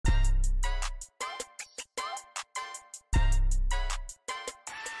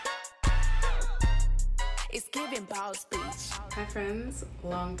giving boss bitch. Hi friends,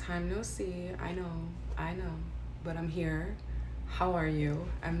 long time no see. I know, but I'm here. How are you?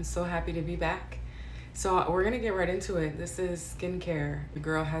 I'm so happy to be back. So we're gonna get right into it. This is skincare. The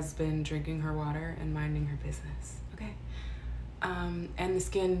girl has been drinking her water and minding her business, okay? And the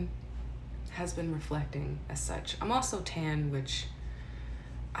skin has been reflecting as such. I'm also tan, which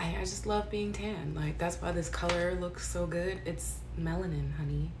I just love being tan. Like, that's why this color looks so good. It's melanin,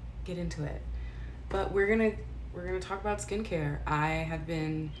 honey. Get into it. But we're gonna talk about skincare. I have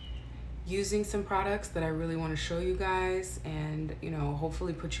been using some products that I really want to show you guys, and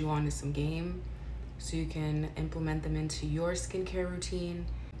hopefully put you on to some game so you can implement them into your skincare routine.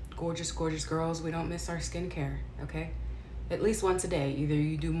 Gorgeous girls, we don't miss our skincare, okay? At least once a day. Either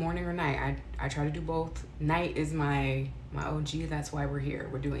you do morning or night. I try to do both. Night is my OG. That's why we're here.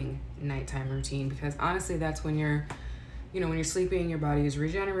 We're doing nighttime routine, because honestly that's when you're when you're sleeping, your body is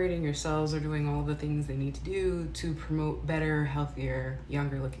regenerating, your cells are doing all the things they need to do to promote better, healthier,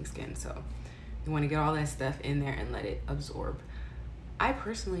 younger looking skin. So you want to get all that stuff in there and let it absorb. I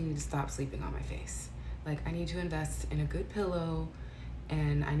personally need to stop sleeping on my face. Like, I need to invest in a good pillow,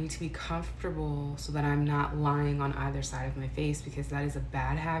 and I need to be comfortable so that I'm not lying on either side of my face, because that is a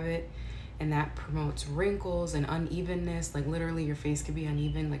bad habit, and that promotes wrinkles and unevenness. Like, literally your face could be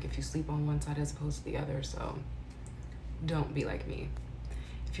uneven, like if you sleep on one side as opposed to the other. So don't be like me.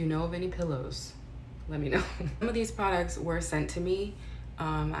 If you know of any pillows, let me know. Some of these products were sent to me.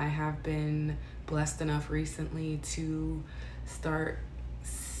 I have been blessed enough recently to start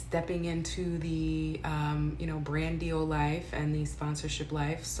stepping into the brand deal life and the sponsorship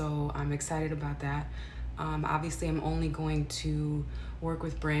life, so I'm excited about that. Obviously I'm only going to work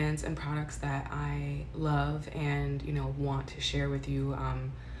with brands and products that I love and want to share with you.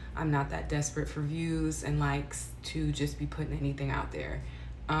 I'm not that desperate for views and likes to just be putting anything out there.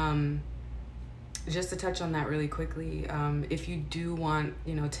 Just to touch on that really quickly, if you do want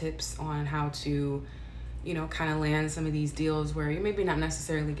tips on how to kind of land some of these deals where you're maybe not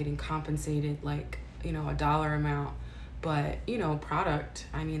necessarily getting compensated like a dollar amount, but product,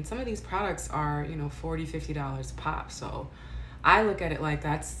 I mean, some of these products are $40-50 a pop. So I look at it like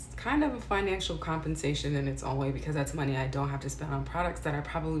that's kind of a financial compensation in its own way, because that's money I don't have to spend on products that I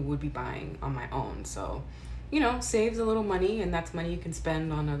probably would be buying on my own. So saves a little money, and that's money you can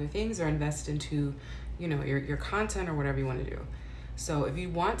spend on other things or invest into your content or whatever you want to do. So if you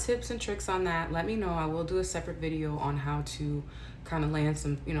want tips and tricks on that, let me know. I will do a separate video on how to kind of land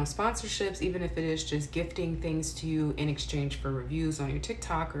some sponsorships, even if it is just gifting things to you in exchange for reviews on your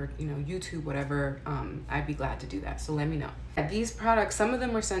TikTok or YouTube, whatever. I'd be glad to do that, so let me know. These products, some of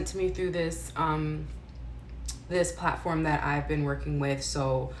them were sent to me through this this platform that I've been working with.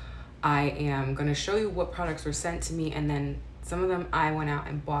 So I am going to show you what products were sent to me, and then some of them I went out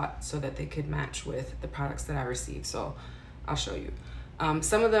and bought so that they could match with the products that I received. So I'll show you.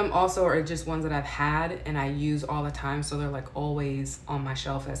 Some of them also are just ones that I've had and I use all the time, so they're like always on my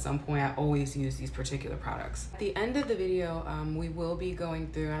shelf. At some point I always use these particular products. At the end of the video, we will be going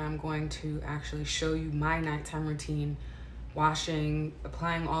through, and I'm going to actually show you my nighttime routine, washing,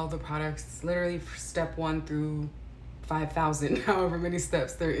 applying all the products, literally step 1 through 5,000, however many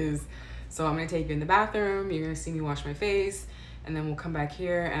steps there is. So I'm gonna take you in the bathroom, you're gonna see me wash my face, and then we'll come back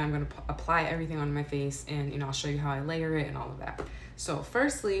here and I'm gonna apply everything on my face, and I'll show you how I layer it and all of that. So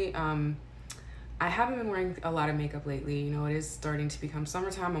firstly, I haven't been wearing a lot of makeup lately. It is starting to become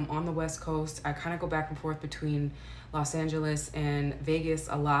summertime. I'm on the West Coast. I kind of go back and forth between Los Angeles and Vegas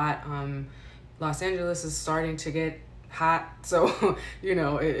a lot. Los Angeles is starting to get hot, so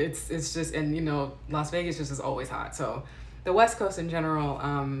it's just, and Las Vegas just is always hot. So the West Coast in general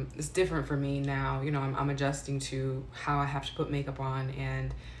is different for me now. I'm adjusting to how I have to put makeup on.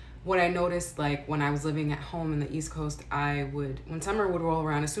 And what I noticed, like when I was living at home in the East Coast, when summer would roll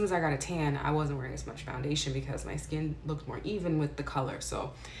around, as soon as I got a tan, I wasn't wearing as much foundation because my skin looked more even with the color.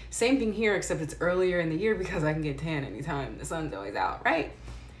 So same thing here, except it's earlier in the year because I can get tan anytime. The sun's always out, right?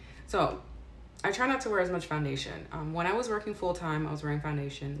 So I try not to wear as much foundation. When I was working full-time, I was wearing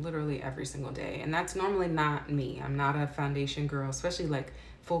foundation literally every single day. And that's normally not me. I'm not a foundation girl, especially like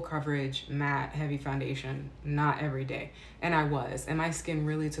full coverage, matte, heavy foundation, not every day. And I was, and my skin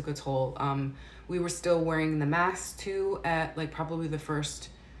really took a toll. We were still wearing the masks too at like probably the first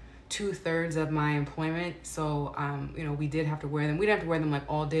 2/3 of my employment. So, we did have to wear them. We didn't have to wear them like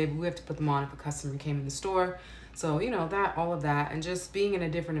all day, but we have to put them on if a customer came in the store. So, all of that, and just being in a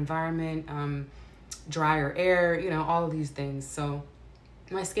different environment, drier air, all of these things. So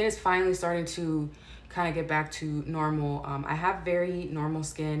my skin is finally starting to kind of get back to normal. I have very normal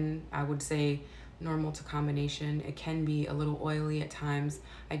skin. I would say normal to combination. It can be a little oily at times.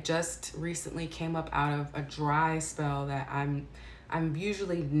 I just recently came up out of a dry spell that I'm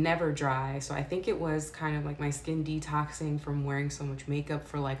usually never dry. So I think it was kind of like my skin detoxing from wearing so much makeup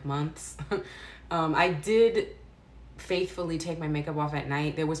for like months. I did faithfully take my makeup off at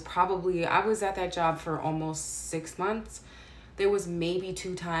night. There was probably, I was at that job for almost 6 months. There was maybe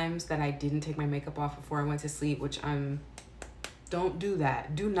 2 times that I didn't take my makeup off before I went to sleep, which don't do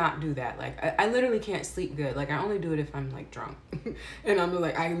that. Do not do that. Like I literally can't sleep good. Like I only do it if I'm like drunk. And I'm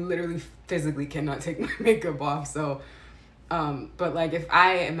like, I literally physically cannot take my makeup off. So, but like if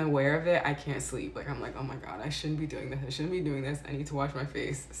I am aware of it, I can't sleep. Like I'm like, oh my God, I shouldn't be doing this. I shouldn't be doing this. I need to wash my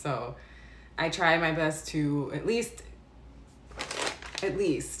face. So I try my best to at least,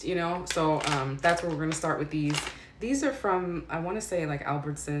 you know? So, that's where we're going to start with these. These are from, I want to say like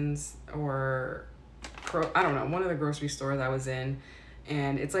Albertsons or I don't know, one of the grocery stores I was in,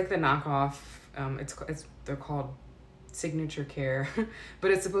 and it's like the knockoff. They're called Signature Care,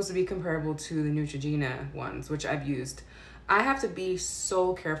 but it's supposed to be comparable to the Neutrogena ones, which I've used. I have to be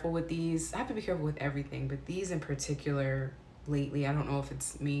so careful with these. I have to be careful with everything, but these in particular lately, I don't know if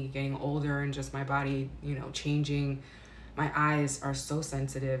it's me getting older and just my body, you know, changing. My eyes are so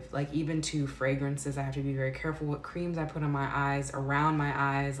sensitive, like even to fragrances. I have to be very careful what creams I put on my eyes, around my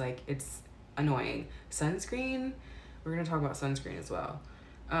eyes. Like it's annoying. Sunscreen, we're gonna talk about sunscreen as well.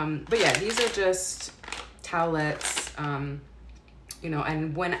 But yeah, these are just towelettes, you know,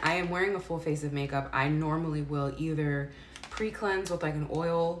 and when I am wearing a full face of makeup, I normally will either pre-cleanse with like an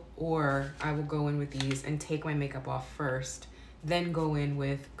oil, or I will go in with these and take my makeup off first, then go in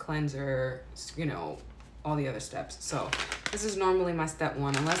with cleanser, you know, all the other steps. So this is normally my step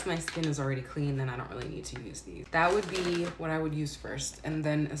 1. Unless my skin is already clean, then I don't really need to use these. That would be what I would use first. And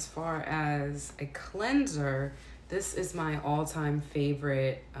then as far as a cleanser, this is my all-time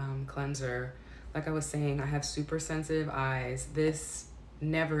favorite cleanser. Like I was saying, I have super sensitive eyes. This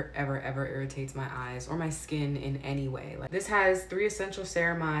never, ever, ever irritates my eyes or my skin in any way. Like this has 3 essential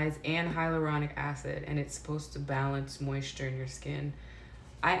ceramides and hyaluronic acid, and it's supposed to balance moisture in your skin.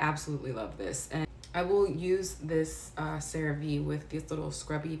 I absolutely love this. And I will use this CeraVe with this little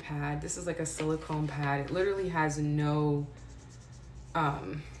scrubby pad. This is like a silicone pad. It literally has no,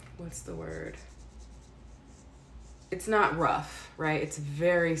 what's the word? It's not rough, right? It's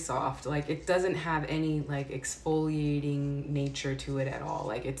very soft. Like it doesn't have any like exfoliating nature to it at all.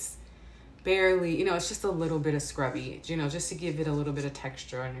 Like it's barely, you know, it's just a little bit of scrubby, you know, just to give it a little bit of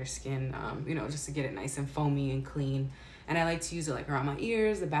texture on your skin, you know, just to get it nice and foamy and clean. And I like to use it like around my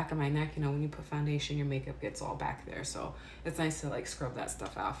ears, the back of my neck. You know, when you put foundation, your makeup gets all back there. So it's nice to like scrub that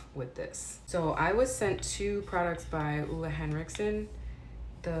stuff off with this. So I was sent 2 products by Ole Henriksen.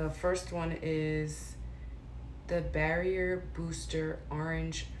 The first one is the Barrier Booster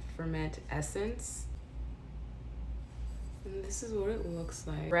Orange Ferment Essence. And this is what it looks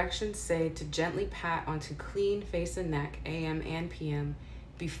like. Directions say to gently pat onto clean face and neck, AM and PM,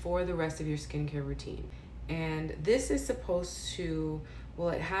 before the rest of your skincare routine. And this is supposed to, well,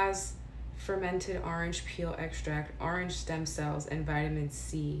 it has fermented orange peel extract, orange stem cells, and vitamin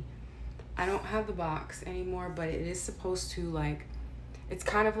C. I don't have the box anymore, but it is supposed to like, it's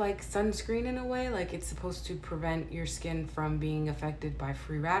kind of like sunscreen in a way. Like it's supposed to prevent your skin from being affected by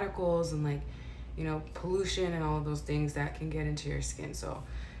free radicals and like, you know, pollution and all of those things that can get into your skin. So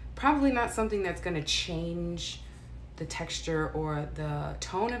probably not something that's gonna change the texture or the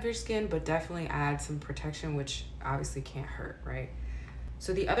tone of your skin, but definitely add some protection, which obviously can't hurt, right?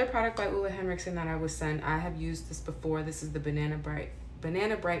 So the other product by Ole Henriksen that I was sent, I have used this before. This is the Banana Bright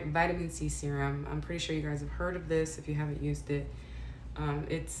Vitamin C Serum. I'm pretty sure you guys have heard of this if you haven't used it.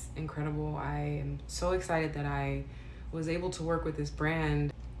 It's incredible. I am so excited that I was able to work with this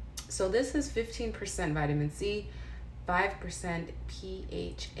brand. So this is 15% vitamin C, 5%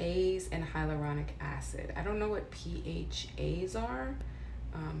 PHAs, and hyaluronic acid. I don't know what PHAs are,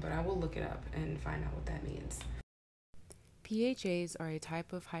 but I will look it up and find out what that means. PHAs are a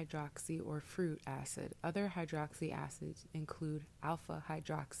type of hydroxy or fruit acid. Other hydroxy acids include alpha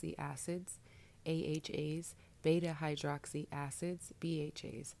hydroxy acids, AHAs, beta hydroxy acids,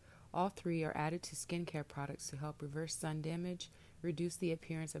 BHAs. All 3 are added to skincare products to help reverse sun damage, reduce the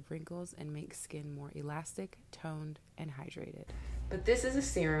appearance of wrinkles, and make skin more elastic, toned, and hydrated. But this is a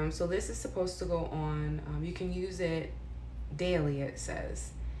serum, so this is supposed to go on. You can use it daily, it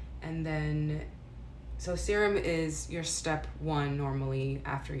says. And then, so serum is your step 1 normally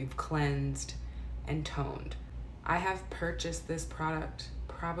after you've cleansed and toned. I have purchased this product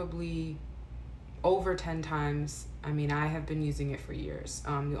probably over 10 times. I mean, I have been using it for years.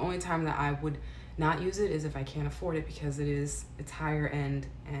 The only time that I would not use it is if I can't afford it, because it's higher end,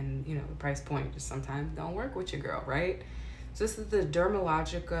 and you know, the price point just sometimes don't work with your girl, right? So this is the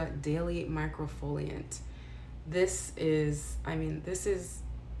Dermalogica Daily Microfoliant. This is, I mean,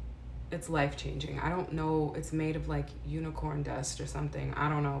 it's life-changing. I don't know, it's made of like unicorn dust or something, I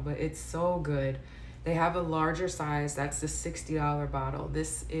don't know, but it's so good. They have a larger size, that's the $60 bottle.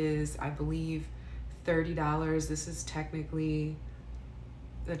 This is, I believe, $30. This is technically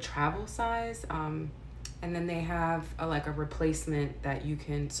the travel size. And then they have like a replacement that you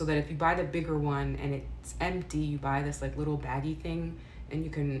can, so that if you buy the bigger one and it's empty, you buy this like little baggy thing and you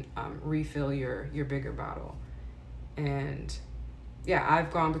can refill your bigger bottle. And yeah,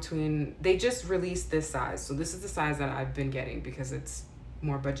 I've gone between, they just released this size, so this is the size that I've been getting because it's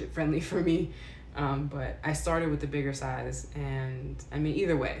more budget friendly for me. But I started with the bigger size, and I mean,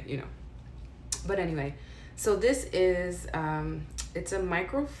 either way, you know. But anyway, so this is, it's a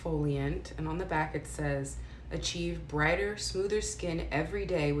microfoliant, and on the back it says, achieve brighter, smoother skin every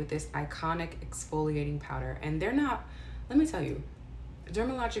day with this iconic exfoliating powder. And they're not, let me tell you,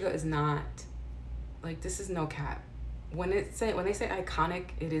 Dermalogica is not, like, this is no cap. When they say iconic,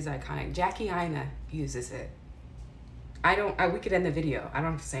 it is iconic. Jackie Aina uses it. We could end the video. I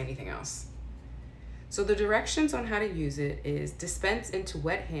don't have to say anything else. So the directions on how to use it is dispense into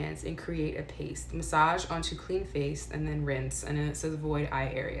wet hands and create a paste. Massage onto clean face and then rinse. And then it says avoid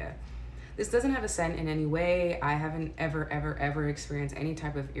eye area. This doesn't have a scent in any way. I haven't ever experienced any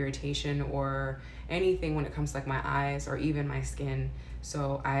type of irritation or anything when it comes to like my eyes or even my skin.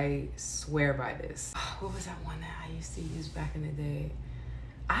 So I swear by this. Oh, what was that one that I used to use back in the day?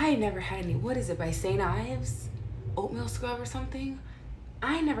 I never had any, what is it, by St. Ives? Oatmeal scrub or something?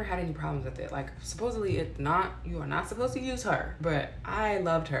 I never had any problems with it. Like, supposedly you are not supposed to use her, but I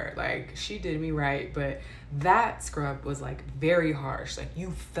loved her. Like, she did me right, but that scrub was like very harsh. Like, you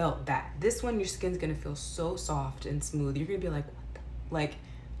felt that. This one, your skin's gonna feel so soft and smooth. You're gonna be like, what the? Like,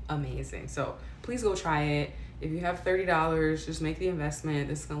 amazing. So please go try it. If you have $30, just make the investment.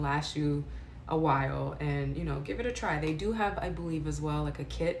 This is gonna last you a while, and you know, give it a try. They do have, I believe as well, like a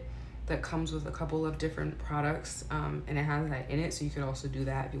kit that comes with a couple of different products, and it has that in it, so you could also do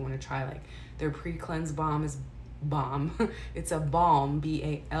that if you want to try. Like, their pre-cleanse balm is bomb. It's a balm,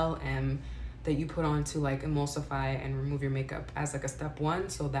 B-A-L-M, that you put on to like emulsify and remove your makeup as like a step one.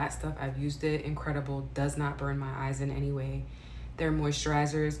 So that stuff, I've used it, incredible, does not burn my eyes in any way. Their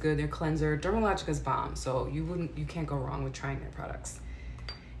moisturizer is good, their cleanser. Dermalogica's bomb, so you can't go wrong with trying their products.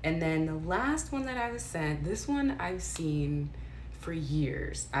 And then the last one that I was sent, this one I've seen for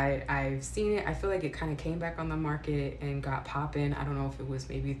years. I've seen it. I feel like it kind of came back on the market and got popping. I don't know if it was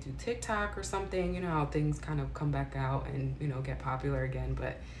maybe through TikTok or something. You know how things kind of come back out and, you know, get popular again.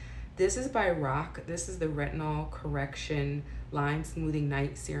 But this is by Rock. This is the Retinol Correction Line Smoothing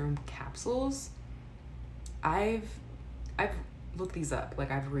Night Serum Capsules. I've looked these up.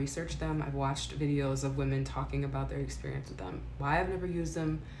 Like, I've researched them. I've watched videos of women talking about their experience with them. Why I've never used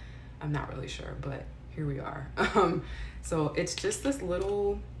them, I'm not really sure, but here we are. So it's just this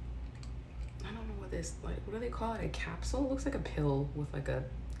little, I don't know what this, like, what do they call it? A capsule? It looks like a pill with like a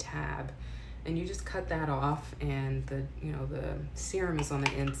tab, and you just cut that off, and the, you know, the serum is on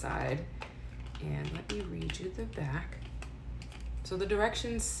the inside. And let me read you the back. So the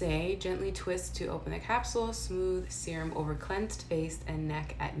directions say, gently twist to open the capsule, smooth serum over cleansed face and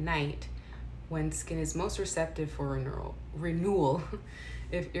neck at night when skin is most receptive for renewal.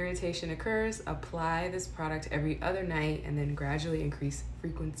 If irritation occurs, apply this product every other night and then gradually increase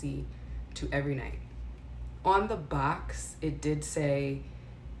frequency to every night. On the box, it did say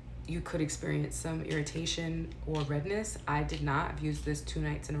you could experience some irritation or redness. I did not. I've used this 2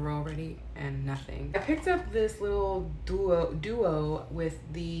 nights in a row already and nothing. I picked up this little duo with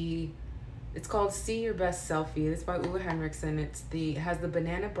it's called See Your Best Selfie. It's by Ulla Henriksen. It has the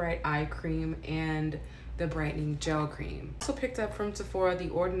Banana Bright Eye Cream and the brightening gel cream. Also picked up from Sephora the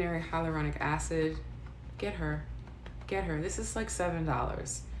Ordinary Hyaluronic Acid. Get her. This is like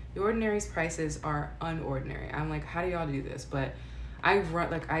 $7. The Ordinary's prices are unordinary. I'm like, how do y'all do this? But I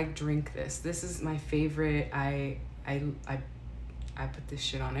drink this. This is my favorite. I put this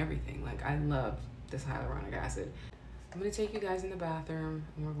shit on everything. Like, I love this hyaluronic acid. I'm gonna take you guys in the bathroom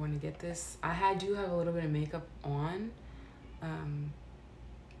and we're going to get this. I do have a little bit of makeup on,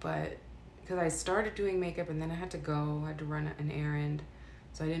 but because I started doing makeup and then I had to run an errand,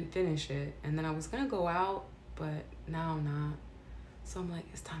 so I didn't finish it. And then I was gonna go out, but now I'm not. So I'm like,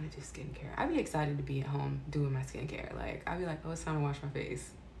 it's time to do skincare. I'd be excited to be at home doing my skincare. Like, I'd be like, oh, it's time to wash my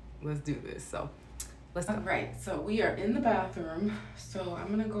face. Let's do this. So let's go. All right, so we are in the bathroom. So I'm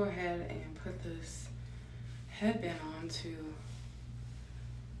gonna go ahead and put this headband on to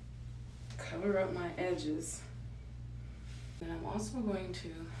cover up my edges. And I'm also going to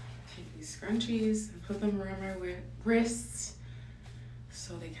take these scrunchies and put them around my wrists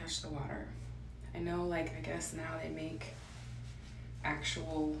so they catch the water. I know, like, I guess now they make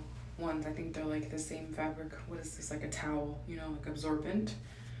actual ones. I think they're like the same fabric. What is this, like a towel, you know, like absorbent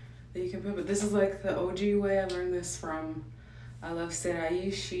that you can put. But this is like the OG way. I learned this from, I love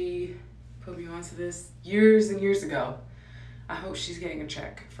Sarai. She put me onto this years and years ago. I hope she's getting a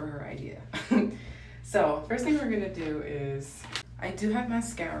check for her idea. So first thing we're gonna do is, I do have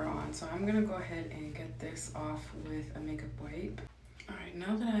mascara on, so I'm gonna go ahead and get this off with a makeup wipe. All right,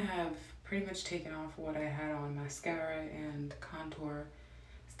 now that I have pretty much taken off what I had on, mascara and contour,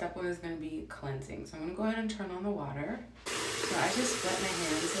 step one is gonna be cleansing. So I'm gonna go ahead and turn on the water. So I just wet my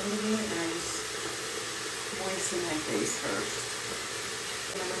hands a little bit and I just moisten my face first.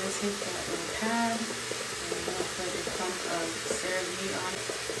 And I'm gonna take that little pad and I'm gonna put a pump of Serum on it.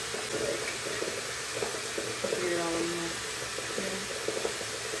 Put it all in there.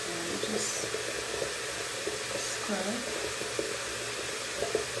 And just scrub.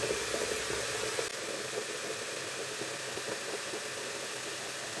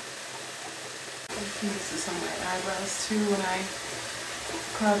 This is on my eyebrows too when I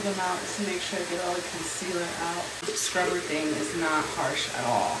carve them out, just to make sure I get all the concealer out. The scrubber thing is not harsh at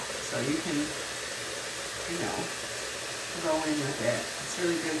all, so you can, you know, go in with it. It's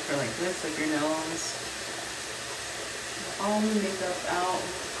really good for like this, like your nose. All the makeup out,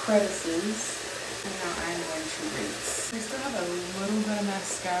 crevices, and now I'm going to rinse. I still have a little bit of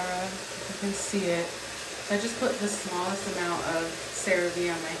mascara, if you can see it. So I just put the smallest amount of CeraVe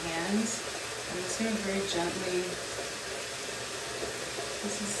on my hands. I'm just going to very gently,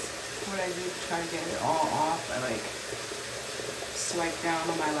 this is what I do to try to get it all off. I like swipe down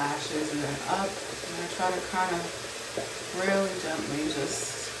on my lashes and then up, and I try to kind of really gently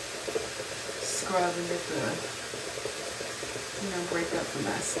just scrub and get the, you know, break up the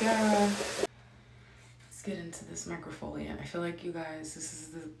mascara. Let's get into this Microfoliant. I feel like you guys,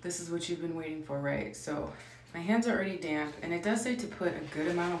 this is what you've been waiting for, right? So my hands are already damp, and it does say to put a good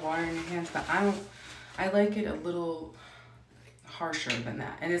amount of water in your hands, but I like it a little harsher than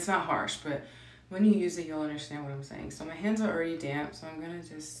that. And it's not harsh, but when you use it, you'll understand what I'm saying. So my hands are already damp, so I'm gonna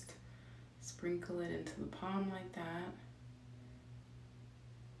just sprinkle it into the palm like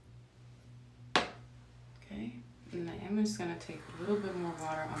that. Okay, and I am just gonna take a little bit more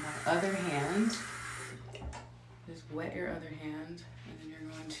water on my other hand. Just wet your other hand, and then you're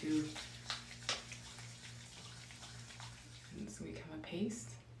going to, and it's gonna become a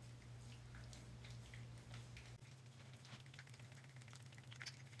paste.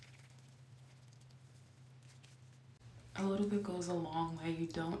 A little bit goes a long way. You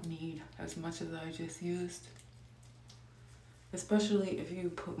don't need as much as I just used. Especially if you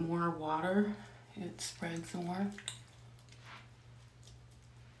put more water, it spreads more.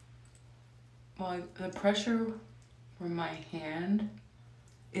 Well, the pressure from my hand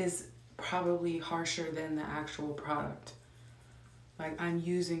is probably harsher than the actual product. Like, I'm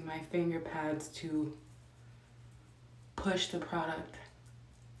using my finger pads to push the product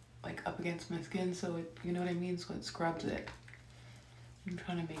like up against my skin, so it, you know what I mean, so it scrubs it. I'm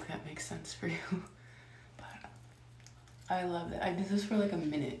trying to make that make sense for you. But I love it. I did this for like a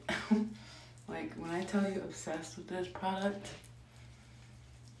minute. Like, when I tell you obsessed with this product,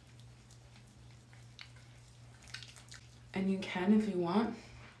 and you can, if you want,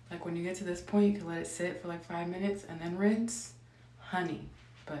 like when you get to this point, you can let it sit for like 5 minutes and then rinse, honey.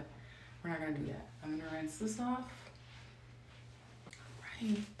 But we're not gonna do that. I'm gonna rinse this off.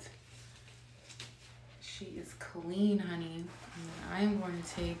 Right. She is clean, honey. And I am going to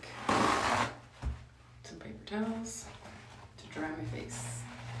take some paper towels to dry my face.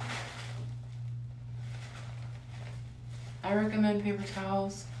 I recommend paper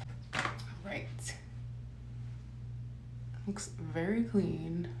towels. Right. Looks very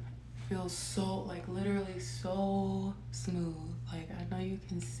clean. Feels so, like, literally so smooth. Like, I know you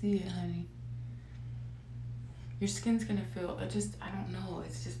can see it, honey. Your skin's gonna feel, I don't know.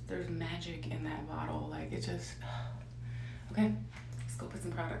 It's just, there's magic in that bottle. Like, it just, okay, let's go put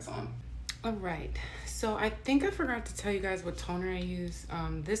some products on. All right, so I think I forgot to tell you guys what toner I use.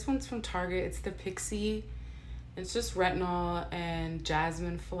 This one's from Target. It's the Pixie. It's just retinol and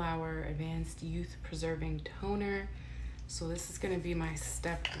jasmine flower advanced youth preserving toner. So this is gonna be my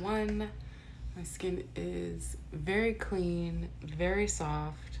step one. My skin is very clean, very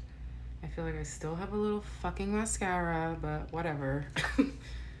soft. I feel like I still have a little fucking mascara, but whatever.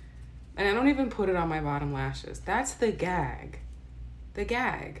 And I don't even put it on my bottom lashes. That's the gag. The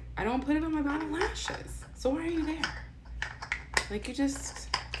gag. I don't put it on my bottom lashes. So why are you there? Like, you just,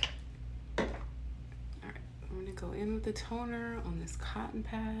 go in with the toner on this cotton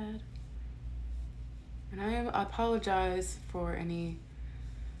pad. And I apologize for any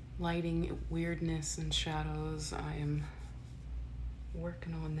lighting weirdness and shadows. I am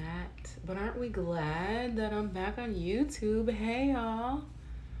working on that. But aren't we glad that I'm back on YouTube? Hey y'all,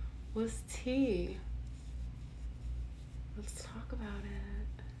 what's tea? Let's talk about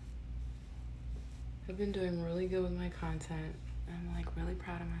it. I've been doing really good with my content. I'm like really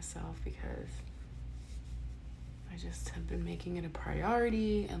proud of myself because I just have been making it a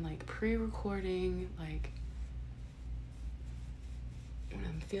priority and like pre-recording, like when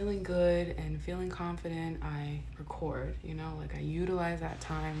I'm feeling good and feeling confident, I record, you know, like I utilize that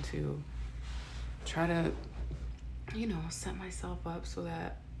time to try to, you know, set myself up so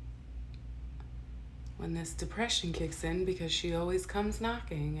that when this depression kicks in, because she always comes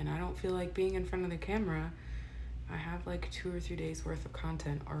knocking and I don't feel like being in front of the camera, I have like 2 or 3 days worth of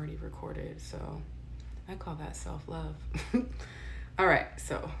content already recorded. So I call that self-love. All right,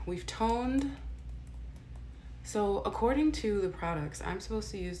 so we've toned. So according to the products, I'm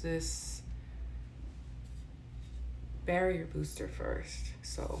supposed to use this barrier booster first.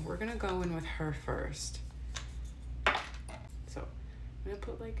 So we're gonna go in with her first. So I'm gonna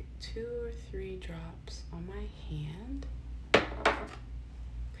put like 2 or 3 drops on my hand. Okay.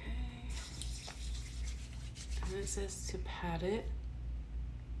 And it says to pat it.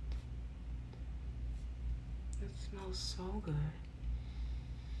 It smells so good.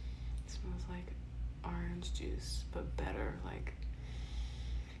 It smells like orange juice, but better. Like,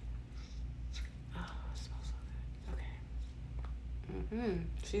 oh, it smells so good. Okay.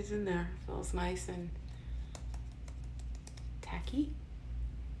 She's in there. Feels nice and tacky.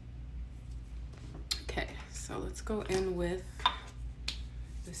 Okay, so let's go in with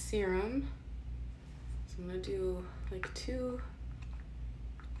the serum. So I'm gonna do like 2,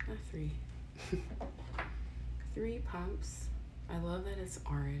 not 3. 3 pumps. I love that it's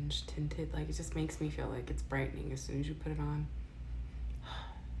orange tinted. Like it just makes me feel like it's brightening as soon as you put it on.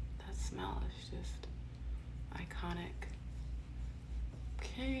 That smell is just iconic.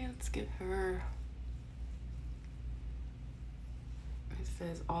 Okay, let's give her, it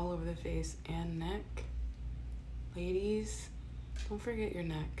says all over the face and neck. Ladies, don't forget your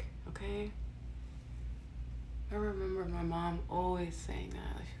neck, okay? I remember my mom always saying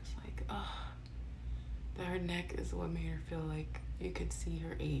that. She was like, oh, that her neck is what made her feel like you could see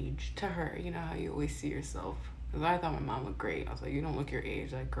her age. To her, you know how you always see yourself. Because I thought my mom looked great. I was like, you don't look your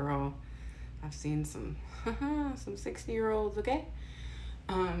age. Like, girl, I've seen some 60-year-olds, okay?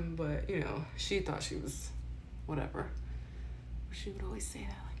 But, you know, she thought she was whatever. She would always say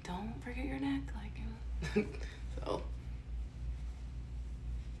that, like, don't forget your neck. Like, so,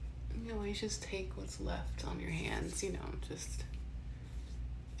 you know, you just take what's left on your hands, you know, just,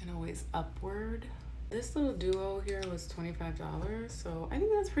 and always upward. This little duo here was $25, so I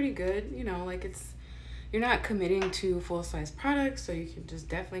think that's pretty good. You know, like it's, you're not committing to full-size products, so you can just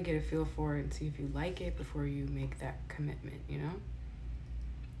definitely get a feel for it and see if you like it before you make that commitment, you know?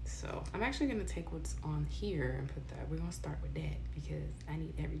 So I'm actually gonna take what's on here and put that. We're gonna start with that because I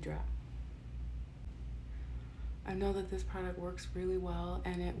need every drop. I know that this product works really well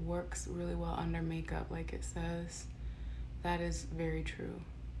and it works really well under makeup, like it says. That is very true.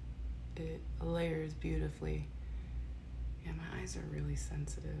 It layers beautifully. Yeah, my eyes are really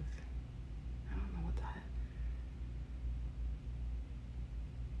sensitive. I don't know what the heck.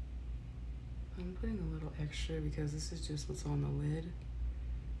 I'm putting a little extra because this is just what's on the lid.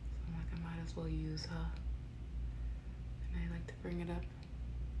 So I'm like, I might as well use her. And I like to bring it up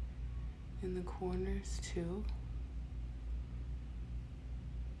in the corners too.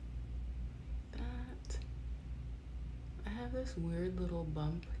 That. I have this weird little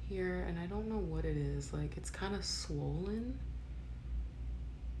bump here and I don't know what it is. Like it's kind of swollen.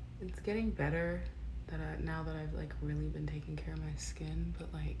 It's getting better that now that I've like really been taking care of my skin,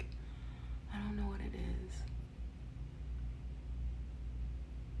 but like I don't know what it is.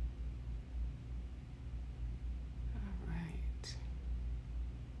 All right.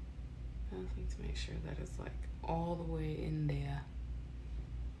 I just need to make sure that it's like all the way in there.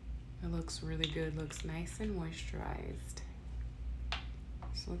 It looks really good, looks nice and moisturized.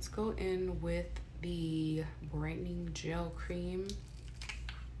 So let's go in with the brightening gel cream.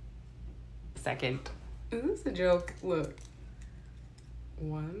 Second. Is this a joke? Look.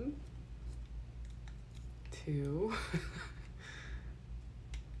 1, 2,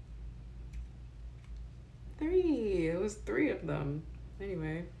 3. It was 3 of them.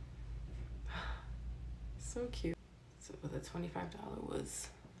 Anyway. So cute. So the $25 was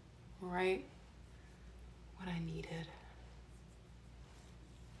right what I needed.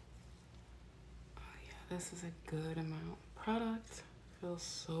 Oh yeah, this is a good amount. Product feels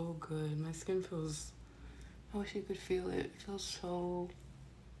so good. My skin feels, I wish you could feel it. It feels so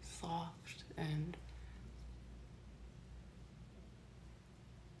soft, and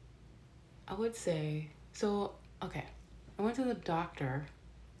I would say, so, okay, I went to the doctor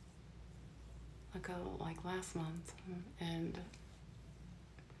like last month, and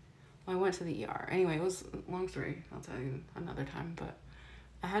well, I went to the ER. Anyway, it was a long story. I'll tell you another time, but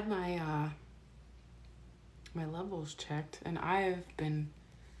I had my my levels checked, and I've been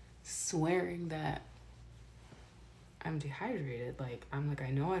swearing that I'm dehydrated. Like, I'm like,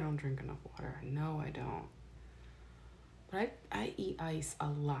 I know I don't drink enough water. I know I don't. But I eat ice a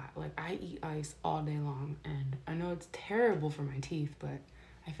lot. Like, I eat ice all day long, and I know it's terrible for my teeth, but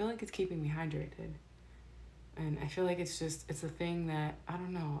I feel like it's keeping me hydrated. And I feel like it's a thing that, I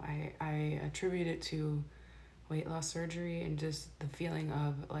don't know, I attribute it to weight loss surgery and just the feeling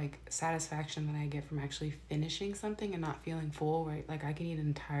of like satisfaction that I get from actually finishing something and not feeling full, right? Like, I can eat an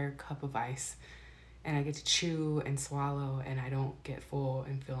entire cup of ice and I get to chew and swallow and I don't get full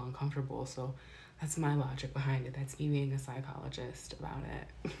and feel uncomfortable. So that's my logic behind it. That's me being a psychologist about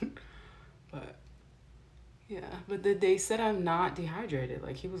it. But yeah, but they said I'm not dehydrated.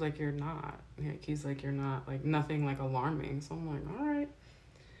 Like, he was like, you're not. Like, he's like, you're not, like, nothing like alarming. So I'm like, all right.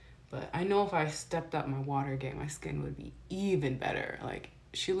 But I know if I stepped up my water game, my skin would be even better. Like,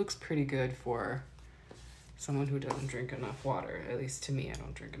 she looks pretty good for someone who doesn't drink enough water. At least to me, I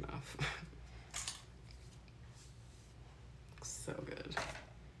don't drink enough. So good.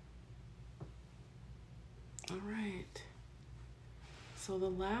 All right. So the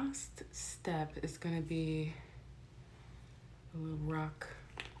last step is going to be a little rock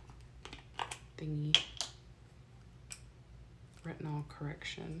thingy. Retinol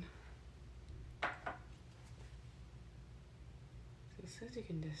correction. So it says you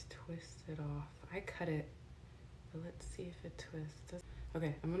can just twist it off. I cut it, but let's see if it twists.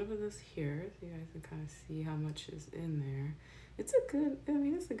 Okay, I'm gonna put this here so you guys can kind of see how much is in there. It's a good, I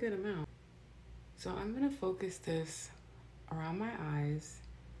mean, it's a good amount. So I'm gonna focus this around my eyes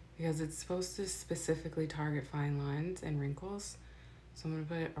because it's supposed to specifically target fine lines and wrinkles. So I'm gonna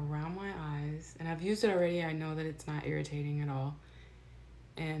put it around my eyes, and I've used it already. I know that it's not irritating at all.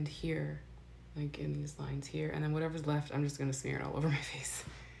 And here, like in these lines here, and then whatever's left, I'm just gonna smear it all over my face.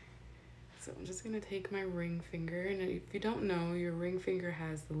 So I'm just gonna take my ring finger, and if you don't know, your ring finger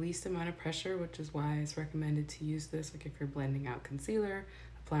has the least amount of pressure, which is why it's recommended to use this, like if you're blending out concealer,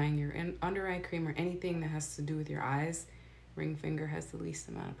 applying your under eye cream, or anything that has to do with your eyes, ring finger has the least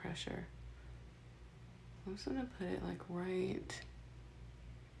amount of pressure. I'm just gonna put it like right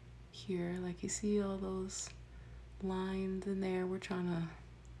here, like you see all those lines in there. We're trying to,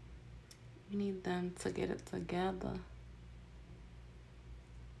 we need them to get it together.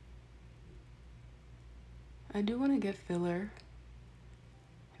 I do want to get filler,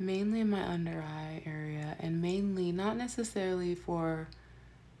 mainly in my under eye area, and mainly not necessarily for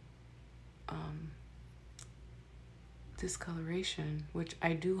discoloration, which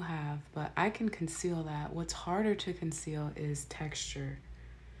I do have, but I can conceal that. What's harder to conceal is texture.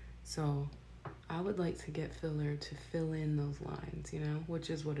 So I would like to get filler to fill in those lines, you know, which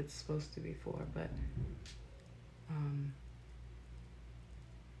is what it's supposed to be for. But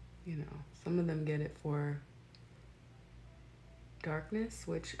you know, some of them get it for darkness,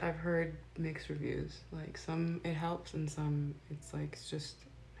 which I've heard mixed reviews. Like, some it helps and some it's like, it's just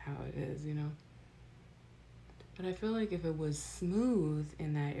how it is, you know. But I feel like if it was smooth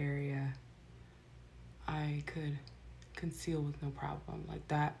in that area, I could conceal with no problem. Like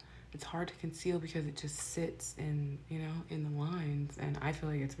that, it's hard to conceal because it just sits in, you know, in the lines, and I feel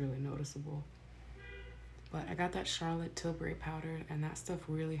like it's really noticeable. But I got that Charlotte Tilbury powder, and that stuff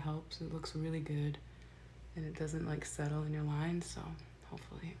really helps. It looks really good, and it doesn't like settle in your lines, so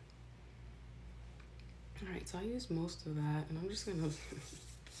hopefully. All right, so I used most of that, and I'm just gonna,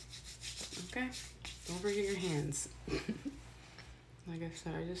 okay, don't forget your hands. Like I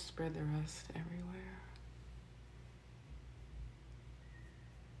said, I just spread the rest everywhere.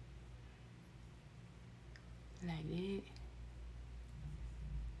 Like that.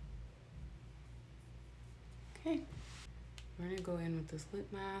 Okay, we're gonna go in with this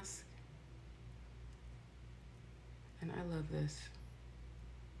lip mask. And I love this.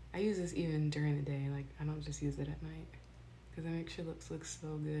 I use this even during the day. Like, I don't just use it at night because it makes your lips look so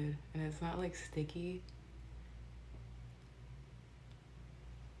good. And it's not like sticky.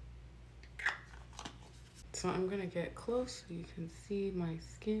 So I'm gonna get close so you can see my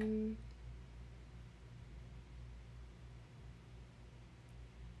skin.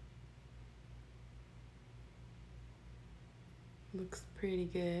 Looks pretty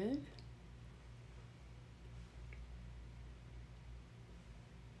good.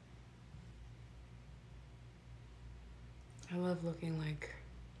 I love looking like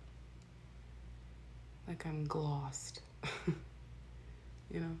I'm glossed.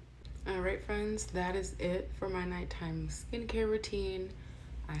 You know. Alright friends, that is it for my nighttime skincare routine.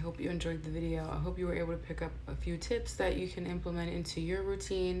 I hope you enjoyed the video. I hope you were able to pick up a few tips that you can implement into your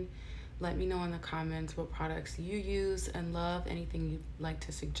routine. Let me know in the comments what products you use and love. Anything you'd like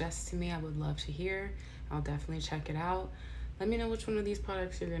to suggest to me, I would love to hear. I'll definitely check it out. Let me know which one of these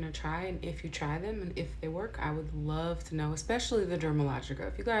products you're gonna try, and if you try them and if they work, I would love to know, especially the Dermalogica.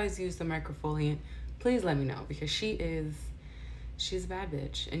 If you guys use the Microfoliant, please let me know, because she's a bad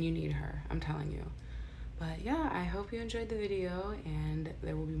bitch and you need her, I'm telling you. But yeah, I hope you enjoyed the video, and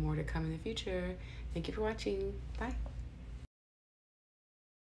there will be more to come in the future. Thank you for watching. Bye.